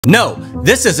No,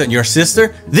 this isn't your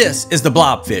sister. This is the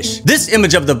blobfish. This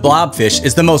image of the blobfish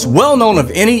is the most well-known of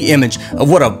any image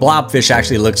of what a blobfish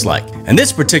actually looks like. And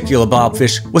this particular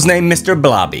blobfish was named Mr.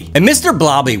 Blobby. And Mr.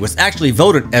 Blobby was actually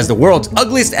voted as the world's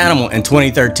ugliest animal in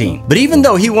 2013. But even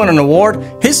though he won an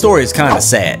award, his story is kind of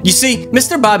sad. You see,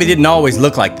 Mr. Blobby didn't always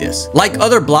look like this. Like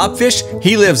other blobfish,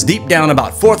 he lives deep down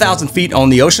about 4,000 feet on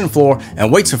the ocean floor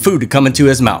and waits for food to come into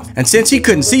his mouth. And since he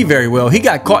couldn't see very well, he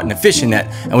got caught in a fishing net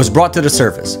and was brought to the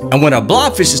surface. And when a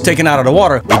blobfish is taken out of the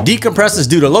water, it decompresses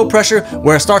due to low pressure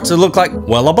where it starts to look like,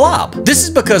 well, a blob. This is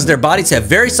because their bodies have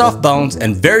very soft bones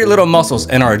and very little muscles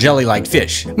and are a jelly-like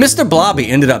fish. Mr. Blobby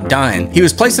ended up dying. He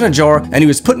was placed in a jar and he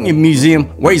was put in a museum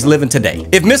where he's living today.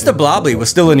 If Mr. Blobby was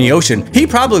still in the ocean, he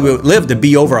probably would live to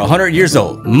be over 100 years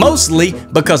old. Mostly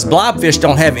because blobfish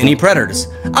don't have any predators.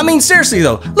 I mean, seriously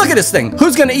though, look at this thing.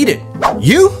 Who's gonna eat it?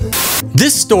 You?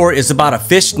 This story is about a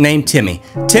fish named Timmy.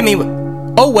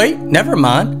 Oh wait, never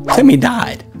mind. Timmy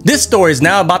died. This story is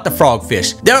now about the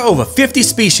frogfish. There are over 50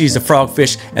 species of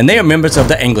frogfish, and they are members of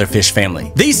the anglerfish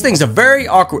family. These things are very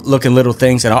awkward looking little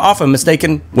things and are often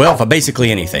mistaken, well, for basically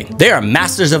anything. They are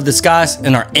masters of disguise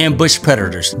and are ambush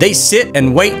predators. They sit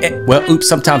and wait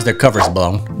sometimes their cover's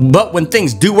blown. But when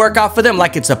things do work out for them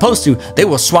like it's supposed to, they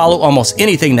will swallow almost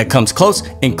anything that comes close,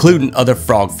 including other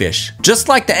frogfish. Just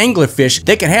like the anglerfish,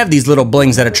 they can have these little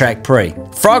blings that attract prey.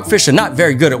 Frogfish are not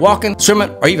very good at walking, swimming,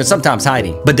 or even sometimes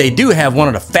hiding, but they do have one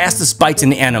of the fastest bites in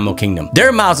the animal kingdom.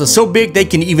 Their mouths are so big they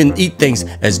can even eat things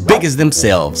as big as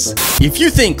themselves. If you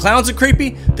think clowns are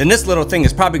creepy, then this little thing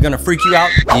is probably gonna freak you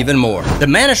out even more. The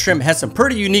Mantis Shrimp has some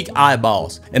pretty unique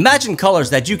eyeballs. Imagine colors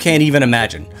that you can't even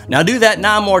imagine. Now do that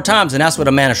 9 more times and that's what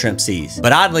a Mantis Shrimp sees.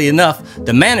 But oddly enough,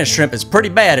 the Mantis Shrimp is pretty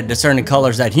bad at discerning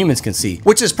colors that humans can see,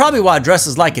 which is probably why it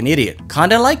dresses like an idiot.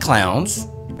 Kinda like clowns.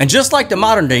 And just like the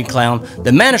modern day clown,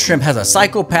 the Mantis Shrimp has a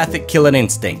psychopathic killing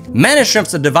instinct. Mantis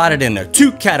Shrimps are divided into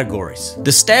 2 categories.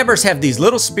 The stabbers have these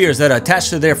little spears that are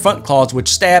attached to their front claws which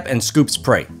stab and scoops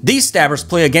prey. These stabbers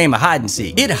play a game of hide and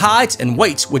seek. It hides and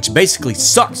waits, which basically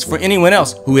sucks for anyone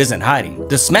else who isn't hiding.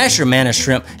 The smasher Mantis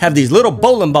Shrimp have these little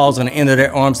bowling balls on the end of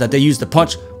their arms that they use to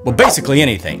punch, well, basically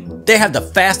anything. They have the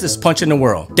fastest punch in the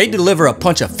world. They deliver a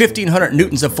punch of 1,500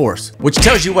 newtons of force, which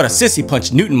tells you what a sissy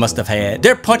punch Newton must have had.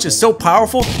 Their punch is so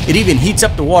powerful, it even heats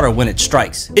up the water when it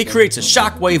strikes. It creates a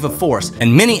shock wave of force,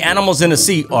 and many animals in the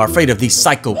sea are afraid of these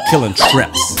psycho-killing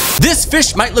shrimps. This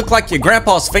fish might look like your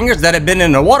grandpa's fingers that have been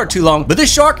in the water too long, but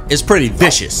this shark is pretty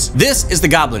vicious. This is the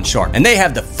goblin shark, and they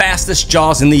have the fastest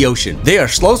jaws in the ocean. They are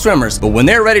slow swimmers, but when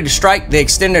they're ready to strike, they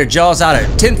extend their jaws out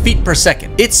at 10 feet per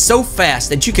second. It's so fast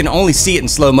that you can only see it in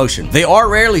slow motion. They are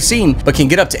rarely seen, but can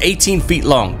get up to 18 feet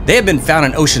long. They have been found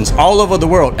in oceans all over the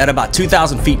world at about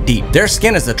 2,000 feet deep. Their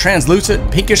skin is a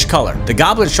translucent pinkish color. The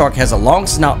goblin shark has a long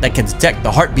snout that can detect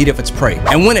the heartbeat of its prey.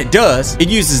 And when it does, it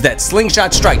uses that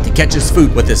slingshot strike to catch its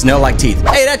food with its nail-like teeth.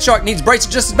 Hey, that shark needs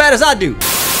braces just as bad as I do.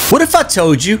 What if I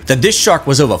told you that this shark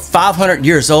was over 500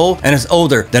 years old and is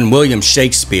older than William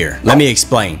Shakespeare? Let me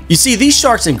explain. You see, these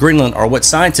sharks in Greenland are what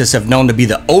scientists have known to be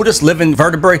the oldest living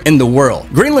vertebrate in the world.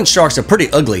 Greenland sharks are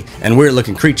pretty ugly and weird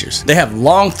looking creatures. They have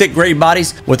long, thick gray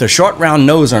bodies with a short, round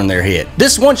nose on their head.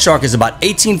 This one shark is about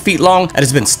 18 feet long and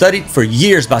has been studied for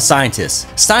years by scientists.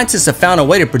 Scientists have found a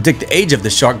way to predict the age of the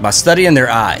shark by studying their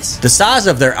eyes. The size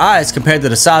of their eyes compared to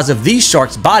the size of these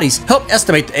sharks' bodies help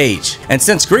estimate the age. And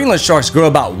since Greenland sharks grow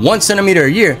about 1 centimeter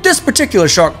a year, this particular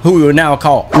shark, who we will now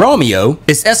call Romeo,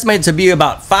 is estimated to be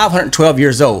about 512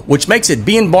 years old, which makes it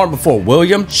being born before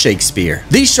William Shakespeare.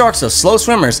 These sharks are slow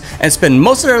swimmers and spend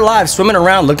most of their lives swimming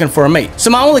around looking for a mate.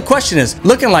 So my only question is,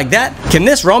 looking like that, can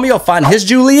this Romeo find his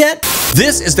Juliet?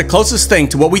 This is the closest thing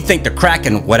to what we think the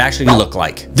Kraken would actually look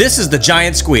like. This is the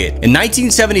giant squid. In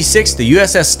 1976, the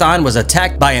USS Stein was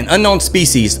attacked by an unknown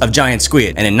species of giant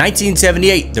squid, and in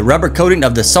 1978, the rubber coating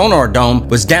of the sonar dome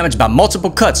was damaged by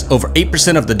multiple cuts over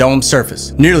 8% of the dome's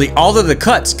surface. Nearly all of the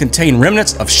cuts contain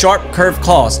remnants of sharp, curved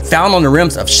claws found on the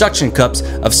rims of suction cups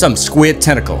of some squid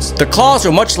tentacles. The claws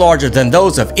are much larger than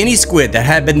those of any squid that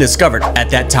had been discovered at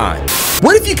that time.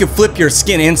 What if you could flip your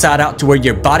skin inside out to where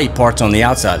your body part's on the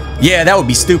outside? Yeah, that would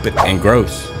be stupid and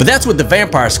gross. But that's what the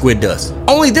vampire squid does.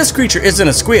 Only this creature isn't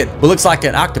a squid, but looks like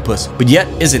an octopus, but yet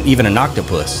isn't even an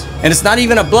octopus. And it's not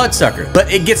even a bloodsucker,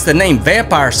 but it gets the name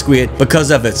vampire squid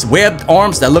because of its webbed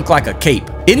arms that look like a cape.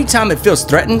 Anytime it feels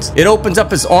threatened, it opens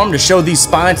up its arm to show these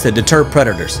spines to deter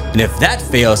predators. And if that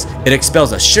fails, it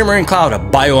expels a shimmering cloud of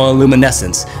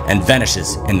bioluminescence and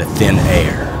vanishes in the thin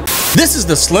air. This is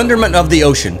the Slenderman of the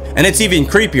ocean, and it's even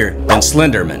creepier than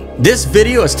Slenderman. This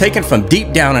video is taken from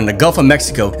deep down in the Gulf of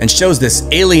Mexico and shows this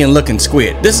alien looking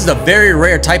squid. This is a very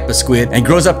rare type of squid and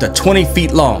grows up to 20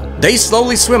 feet long. They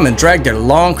slowly swim and drag their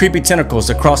long creepy tentacles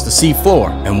across the sea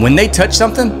floor, and when they touch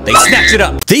something, they snatch it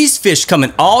up. These fish come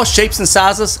in all shapes and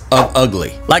sizes of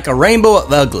ugly, like a rainbow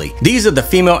of ugly. These are the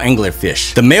female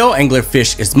anglerfish. The male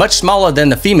anglerfish is much smaller than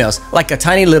the females, like a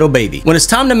tiny little baby. When it's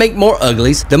time to make more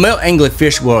uglies, the male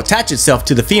anglerfish will attach itself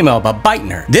to the female by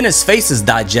biting her. Then his face is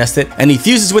digested and he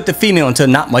fuses with the female until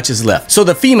not much is left. So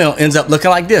the female ends up looking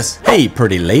like this. Hey,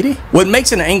 pretty lady. What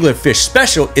makes an anglerfish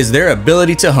special is their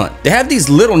ability to hunt. They have these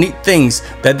little neat things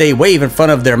that they wave in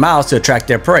front of their mouths to attract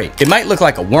their prey. It might look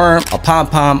like a worm, a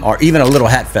pom-pom, or even a little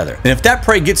hat feather. And if that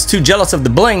prey gets too jealous of the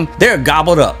bling, they're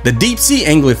gobbled up. The deep sea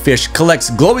anglerfish collects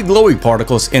glowy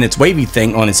particles in its wavy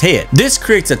thing on its head. This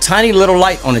creates a tiny little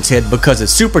light on its head because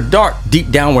it's super dark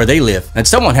deep down where they live, and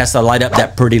someone has to light up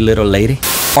that pretty little lady.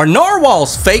 Are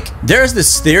narwhals fake? There's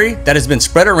this theory that has been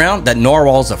spread around that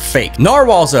narwhals are fake.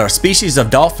 Narwhals are a species of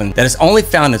dolphin that is only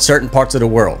found in certain parts of the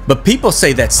world. But people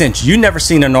say that since you never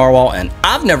seen a narwhal and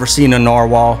I've never seen a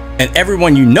narwhal and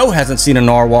everyone you know hasn't seen a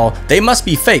narwhal, they must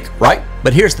be fake, right?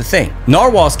 But here's the thing.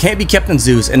 Narwhals can't be kept in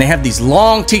zoos and they have these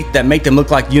long teeth that make them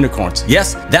look like unicorns.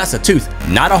 Yes, that's a tooth,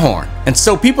 not a horn. And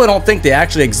so people don't think they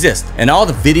actually exist, and all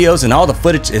the videos and all the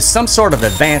footage is some sort of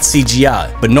advanced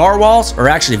CGI. But narwhals are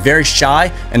actually very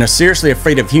shy and are seriously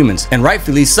afraid of humans, and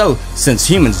rightfully so, since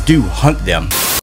humans do hunt them.